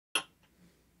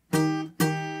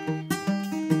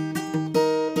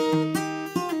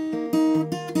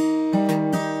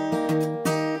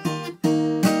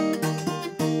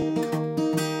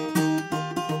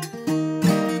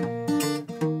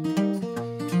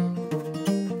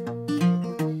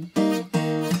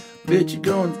Bitch, you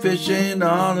going fishing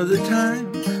all of the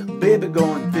time. Baby,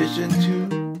 going fishing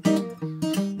too.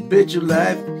 Bet your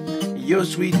life, your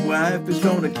sweet wife is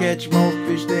gonna catch more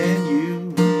fish than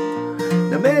you.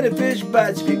 Now many fish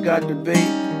bites if you got good bait.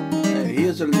 And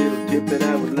here's a little tip that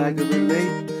I would like to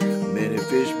relate. Many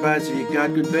fish bites if you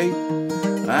got good bait.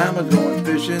 I'm a going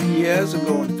fishing, yes, I'm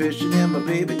going fishing, and my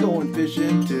baby going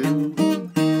fishing too.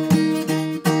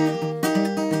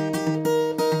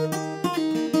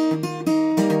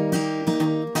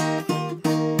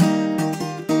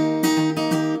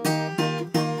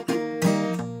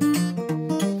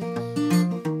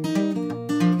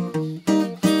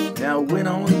 Now I went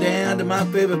on down to my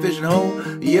favorite fishing hole.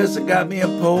 Yes, I got me a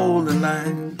pole and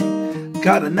line.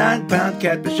 Caught a 9-pound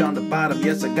catfish on the bottom.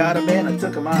 Yes, I got him, and I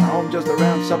took him on home just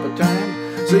around supper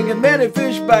time. Singing many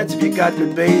fish bites if you got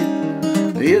good bait.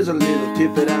 Here's a little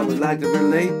tip that I would like to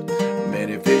relate.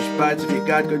 Many fish bites if you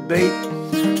got good bait.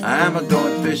 I'm a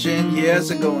going fishing, yes,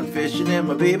 I'm going fishing, and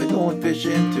my baby going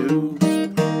fishing too.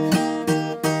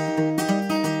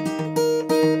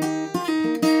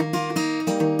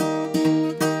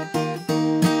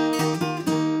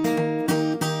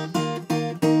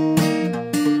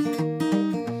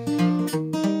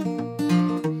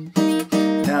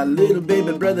 Little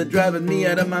baby brother driving me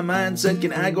out of my mind said,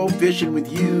 can I go fishing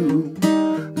with you?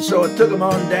 So I took him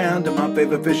on down to my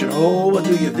favorite fishing hole. What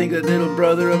do you think that little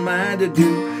brother of mine to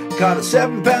do? Caught a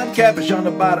 7-pound catfish on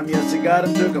the bottom. Yes, I got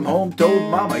him, took him home, told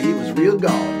mama he was real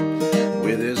gone.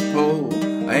 With his pole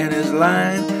and his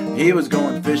line, he was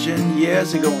going fishing.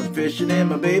 Yes, he going fishing, and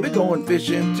my baby going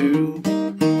fishing too.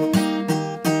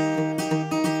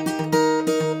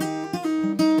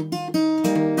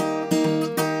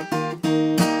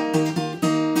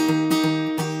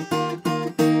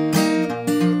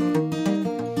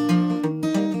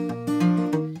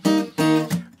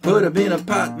 Put him in a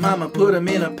pot, mama, put him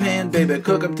in a pan, baby,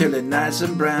 cook him till they're nice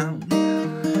and brown.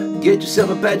 Get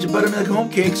yourself a batch of buttermilk home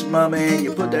cakes, mama, and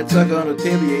you put that sucker on the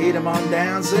table, you eat him on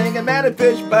down, singing many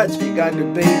fish bites if you got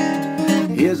good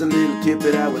bait. Here's a little tip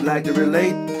that I would like to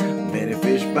relate. Many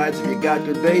fish bites if you got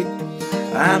good bait.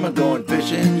 I'm a going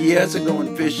fishing, yes, I'm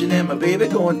going fishing, and my baby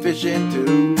going fishing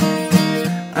too.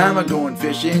 I'm a going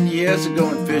fishing, yes, I'm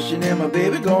going fishing, and my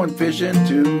baby going fishing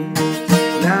too.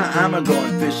 Now I'm a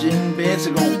going fishing, Ben's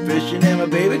a going fishing, and my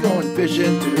baby going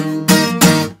fishing too.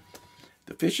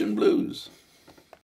 The Fishing Blues.